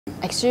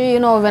Actually, you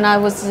know, when I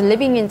was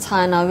living in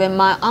China, when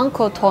my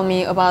uncle told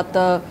me about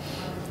the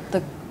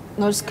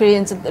North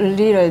Korean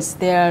leaders,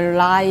 they are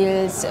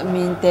liars, I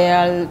mean, they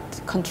are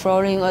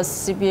controlling us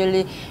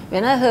severely.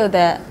 When I heard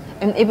that,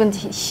 and even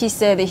he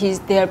said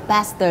they're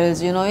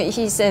bastards, you know,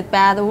 he said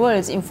bad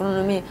words in front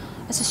of me.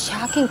 It's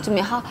shocking to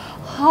me.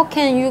 How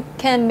can you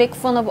make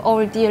fun of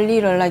our dear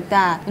leader like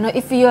that? You know,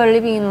 if you are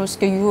living in North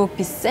Korea, you will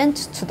be sent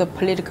to the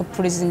political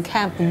prison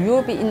camp. You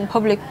will be in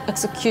public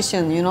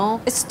execution, you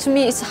know. To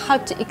me, it's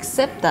hard to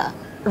accept that.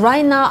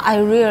 Right now, I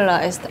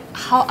realized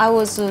how I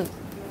was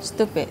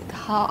stupid,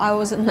 how I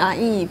was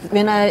naive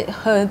when I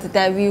heard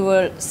that we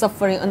were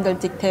suffering under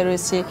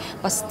dictatorship,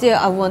 but still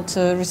I want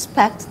to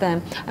respect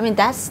them. I mean,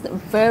 that's a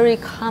very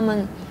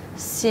common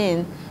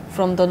scene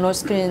from the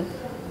North Korean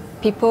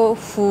people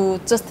who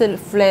just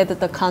fled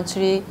the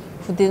country,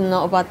 who didn't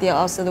know about the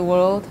outside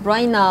world.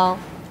 Right now,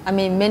 I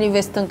mean, many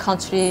Western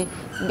countries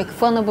make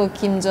fun of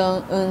Kim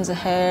Jong-un's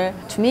hair.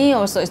 To me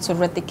also it's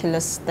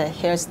ridiculous, the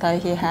hairstyle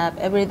he have,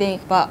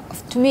 everything. But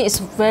to me it's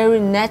very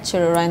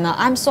natural right now.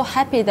 I'm so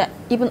happy that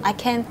even I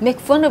can make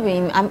fun of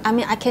him. I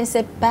mean, I can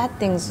say bad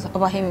things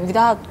about him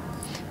without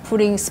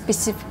putting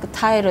specific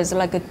titles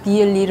like a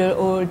dear leader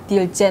or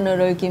dear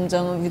General Kim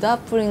Jong-un.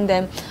 Without putting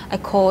them, I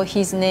call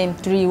his name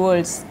 3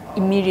 words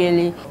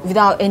immediately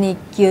without any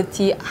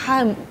guilty.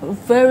 I'm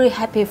very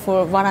happy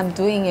for what I'm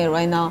doing here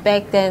right now.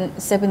 Back then,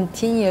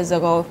 17 years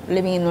ago,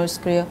 living in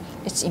North Korea,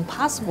 it's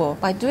impossible.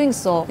 By doing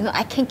so, you know,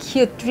 I can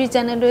kill 3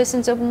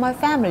 generations of my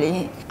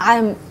family.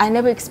 I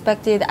never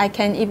expected I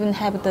can even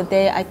have the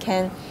day I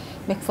can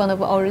make fun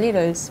of our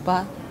leaders,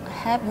 but I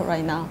have it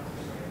right now.